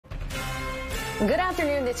Good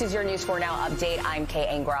afternoon. This is your News 4 Now update. I'm Kay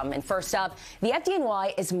Ingram. And first up, the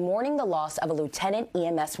FDNY is mourning the loss of a lieutenant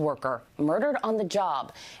EMS worker murdered on the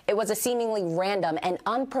job. It was a seemingly random and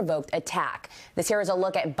unprovoked attack. This here is a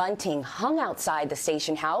look at bunting hung outside the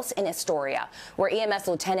station house in Astoria, where EMS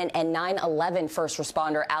lieutenant and 9/11 first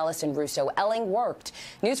responder Allison Russo-Elling worked.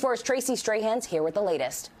 News 4's Tracy Strahan's here with the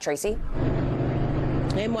latest. Tracy?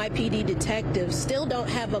 NYPD detectives still don't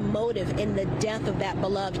have a motive in the death of that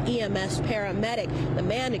beloved EMS paramedic. The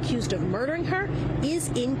man accused of murdering her is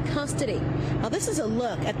in custody. Now, this is a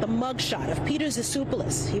look at the mugshot of Peter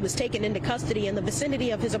Zisopoulos. He was taken into custody in the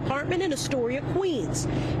vicinity of his apartment in Astoria, Queens.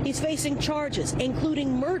 He's facing charges,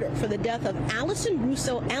 including murder for the death of Allison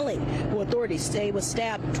Russo-Elling, who authorities say was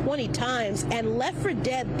stabbed 20 times and left for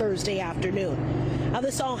dead Thursday afternoon. Now,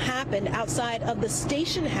 this all happened outside of the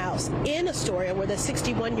station house in Astoria, where the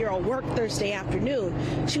 61-year-old worked Thursday afternoon.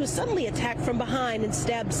 She was suddenly attacked from behind and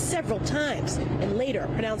stabbed several times, and later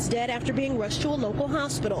pronounced dead after being rushed to a local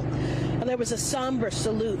hospital. Now, there was a somber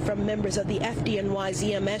salute from members of the FDNY's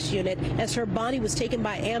EMS unit as her body was taken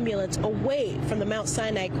by ambulance away from the Mount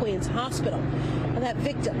Sinai Queens Hospital. Now, that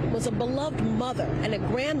victim was a beloved mother and a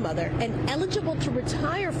grandmother and eligible to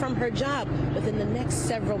retire from her job within the next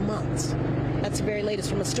several months. That's the very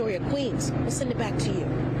latest from Astoria, Queens. We'll send it back to you.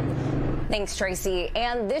 Thanks, Tracy.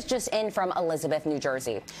 And this just in from Elizabeth, New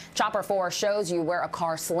Jersey. Chopper 4 shows you where a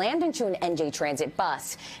car slammed into an NJ Transit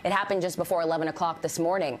bus. It happened just before 11 o'clock this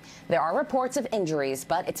morning. There are reports of injuries,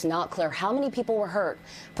 but it's not clear how many people were hurt.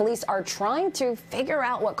 Police are trying to figure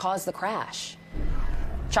out what caused the crash.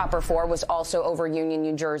 Chopper 4 was also over Union,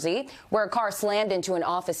 New Jersey, where a car slammed into an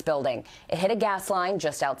office building. It hit a gas line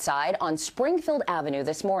just outside on Springfield Avenue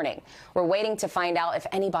this morning. We're waiting to find out if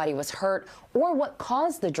anybody was hurt or what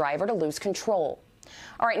caused the driver to lose control.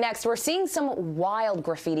 All right, next, we're seeing some wild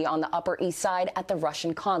graffiti on the Upper East Side at the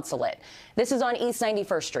Russian consulate. This is on East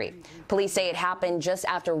 91st Street. Police say it happened just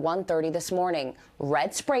after 1:30 this morning.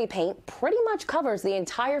 Red spray paint pretty much covers the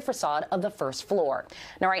entire facade of the first floor.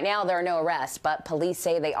 Now, right now, there are no arrests, but police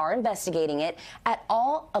say they are investigating it at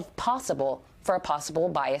all of possible for a possible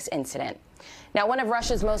bias incident. Now, one of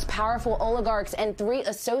Russia's most powerful oligarchs and 3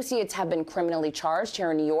 associates have been criminally charged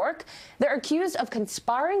here in New York. They're accused of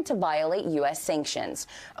conspiring to violate U.S. sanctions.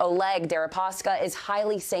 Oleg Deripaska is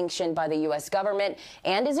highly sanctioned by the U.S. government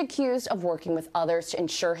and is accused of working with others to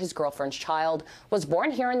ensure his girlfriend's child was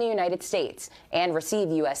born here in the United States and receive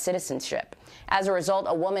U.S. citizenship. As a result,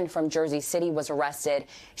 a woman from Jersey City was arrested.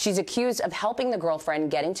 She's accused of helping the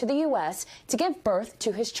girlfriend get into the U.S. to give birth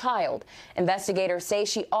to his child. Investigators say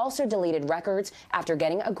she also deleted records after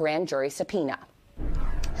getting a grand jury subpoena.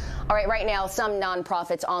 All right, right now, some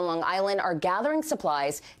nonprofits on Long Island are gathering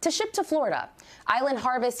supplies to ship to Florida. Island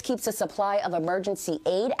Harvest keeps a supply of emergency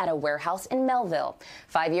aid at a warehouse in Melville.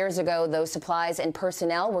 5 years ago, those supplies and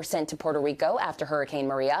personnel were sent to Puerto Rico after Hurricane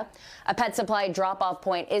Maria. A pet supply drop-off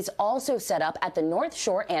point is also set up at the North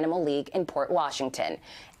Shore Animal League in Port Washington.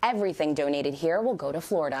 Everything donated here will go to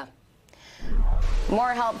Florida.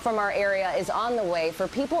 More help from our area is on the way for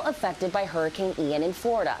people affected by Hurricane Ian in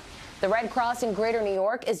Florida. The Red Cross in Greater New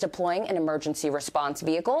York is deploying an emergency response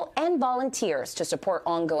vehicle and volunteers to support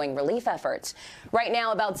ongoing relief efforts. Right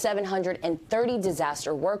now, about 730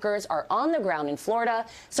 disaster workers are on the ground in Florida,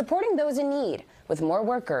 supporting those in need, with more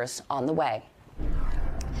workers on the way.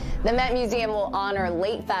 The Met Museum will honor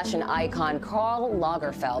late fashion icon Karl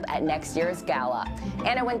Lagerfeld at next year's gala.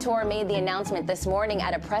 Anna Wintour made the announcement this morning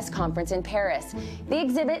at a press conference in Paris. The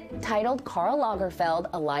exhibit, titled Karl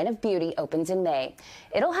Lagerfeld, A Line of Beauty, opens in May.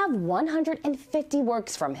 It'll have 150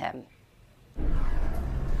 works from him.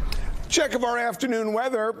 Check of our afternoon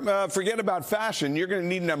weather. Forget about fashion. You're going to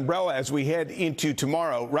need an umbrella as we head into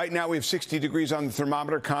tomorrow. Right now we have 60 degrees on the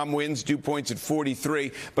thermometer, calm winds, dew points at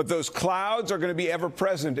 43. But those clouds are going to be ever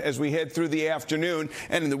present as we head through the afternoon.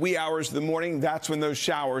 And in the wee hours of the morning, that's when those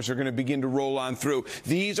showers are going to begin to roll on through.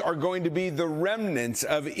 These are going to be the remnants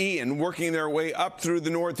of Ian working their way up through the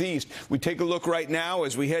northeast. We take a look right now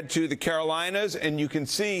as we head to the Carolinas, and you can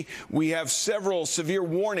see we have several severe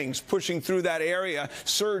warnings pushing through that area.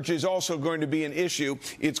 Surge is also going to be an issue.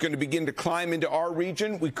 It's going to begin to climb into our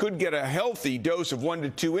region. We could get a healthy dose of 1 to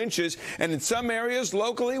 2 inches, and in some areas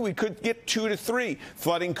locally we could get 2 to 3.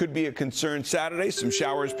 Flooding could be a concern Saturday. Some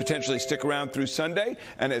showers potentially stick around through Sunday,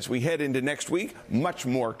 and as we head into next week, much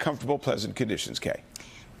more comfortable, pleasant conditions. Kay.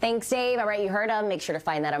 Thanks, Dave. All right, you heard him. Make sure to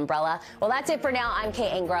find that umbrella. Well, that's it for now. I'm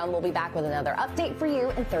Kay Ingram. We'll be back with another update for you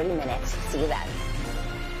in 30 minutes. See you then.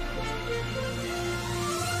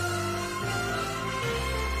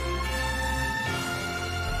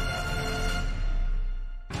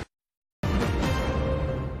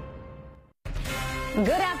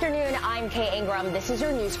 Good afternoon. I'm Kay Ingram. This is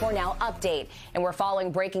your News 4 Now update, and we're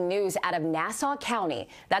following breaking news out of Nassau County.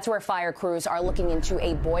 That's where fire crews are looking into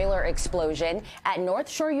a boiler explosion at North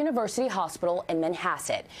Shore University Hospital in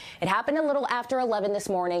Manhasset. It happened a little after 11 this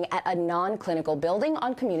morning at a non-clinical building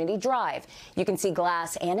on Community Drive. You can see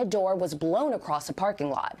glass and a door was blown across a parking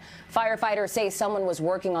lot. Firefighters say someone was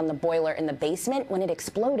working on the boiler in the basement when it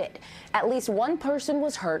exploded. At least one person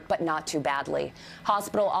was hurt, but not too badly.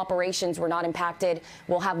 Hospital operations were not impacted.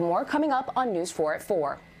 We'll have more coming up on News 4 at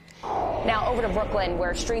 4. Now over to Brooklyn,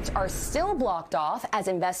 where streets are still blocked off as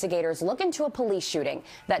investigators look into a police shooting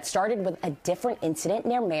that started with a different incident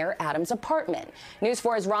near Mayor Adams' apartment. News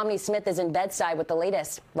 4's Romney Smith is in Bed-Stuy with the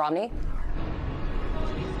latest. Romney?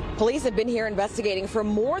 Police have been here investigating for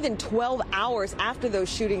more than 12 hours after those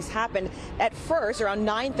shootings happened. At first, around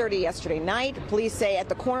 9:30 yesterday night, police say at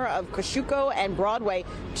the corner of Kosciuszko and Broadway,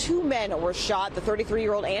 2 men were shot. The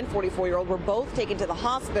 33-year-old and 44-year-old were both taken to the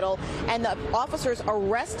hospital, and the officers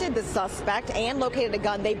arrested the suspect and located a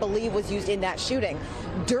gun they believe was used in that shooting.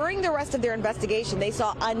 During the rest of their investigation, they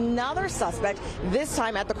saw another suspect, this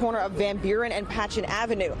time at the corner of Van Buren and Patchen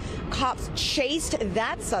Avenue. Cops chased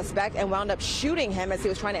that suspect and wound up shooting him as he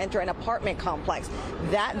was trying to enter an apartment complex.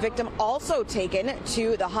 That victim also taken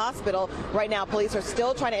to the hospital. Right now, police are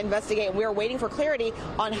still trying to investigate, and we're waiting for clarity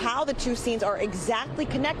on how the two scenes are exactly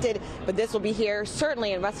connected, but this will be here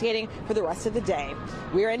certainly investigating for the rest of the day.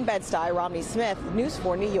 We're in Bed-Stuy. Romney Smith, News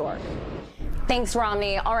 4 New York. Thanks,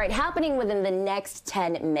 Romney. All right, happening within the next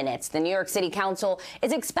 10 minutes, the New York City Council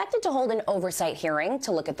is expected to hold an oversight hearing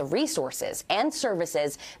to look at the resources and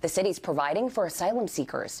services the city's providing for asylum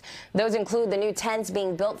seekers. Those include the new tents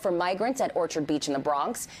being built for migrants at Orchard Beach in the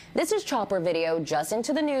Bronx. This is chopper video just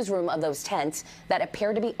into the newsroom of those tents that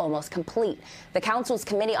appear to be almost complete. The Council's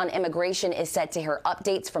Committee on Immigration is set to hear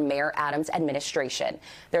updates from Mayor Adams' administration.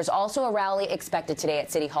 There's also a rally expected today at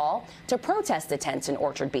City Hall to protest the tents in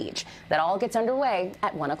Orchard Beach. That all gets underway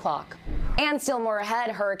at 1 o'clock. And still more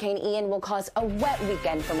ahead, Hurricane Ian will cause a wet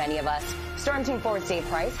weekend for many of us. Storm Team 4's Dave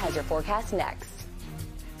Price has your forecast next.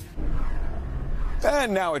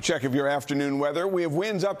 And now a check of your afternoon weather. We have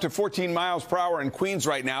winds up to 14 miles per hour in Queens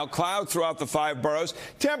right now. Clouds throughout the 5 boroughs.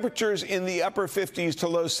 Temperatures in the upper 50s to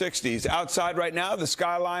low 60s. Outside right now, the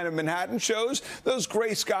skyline of Manhattan shows those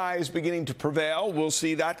gray skies beginning to prevail. We'll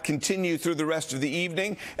see that continue through the rest of the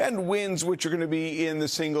evening, and winds which are going to be in the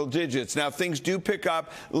single digits. Now, things do pick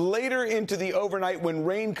up later into the overnight when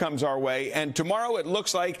rain comes our way, and tomorrow it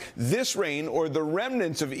looks like this rain or the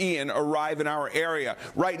remnants of Ian arrive in our area.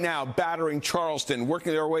 Right now, battering Charleston,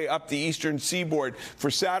 working their way up the eastern seaboard.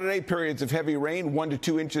 For Saturday, periods of heavy rain, 1 to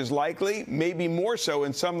 2 inches likely, maybe more so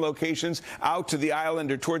in some locations out to the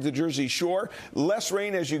island or toward the Jersey Shore. Less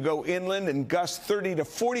rain as you go inland, and gusts 30 to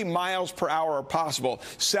 40 miles per hour are possible.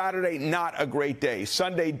 Saturday, not a great day.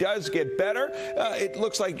 Sunday does get better. It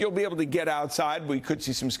looks like you'll be able to get outside. We could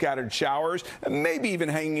see some scattered showers, maybe even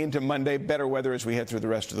hanging into Monday. Better weather as we head through the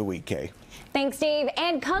rest of the week, Kay. Thanks, Dave.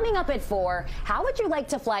 And coming up at 4, how would you like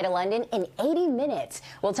to fly to London in 80 minutes?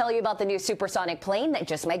 We'll tell you about the new supersonic plane that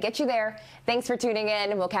just might get you there. Thanks for tuning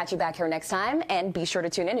in. We'll catch you back here next time. And be sure to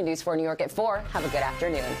tune in to News 4 New York at 4. Have a good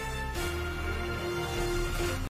afternoon.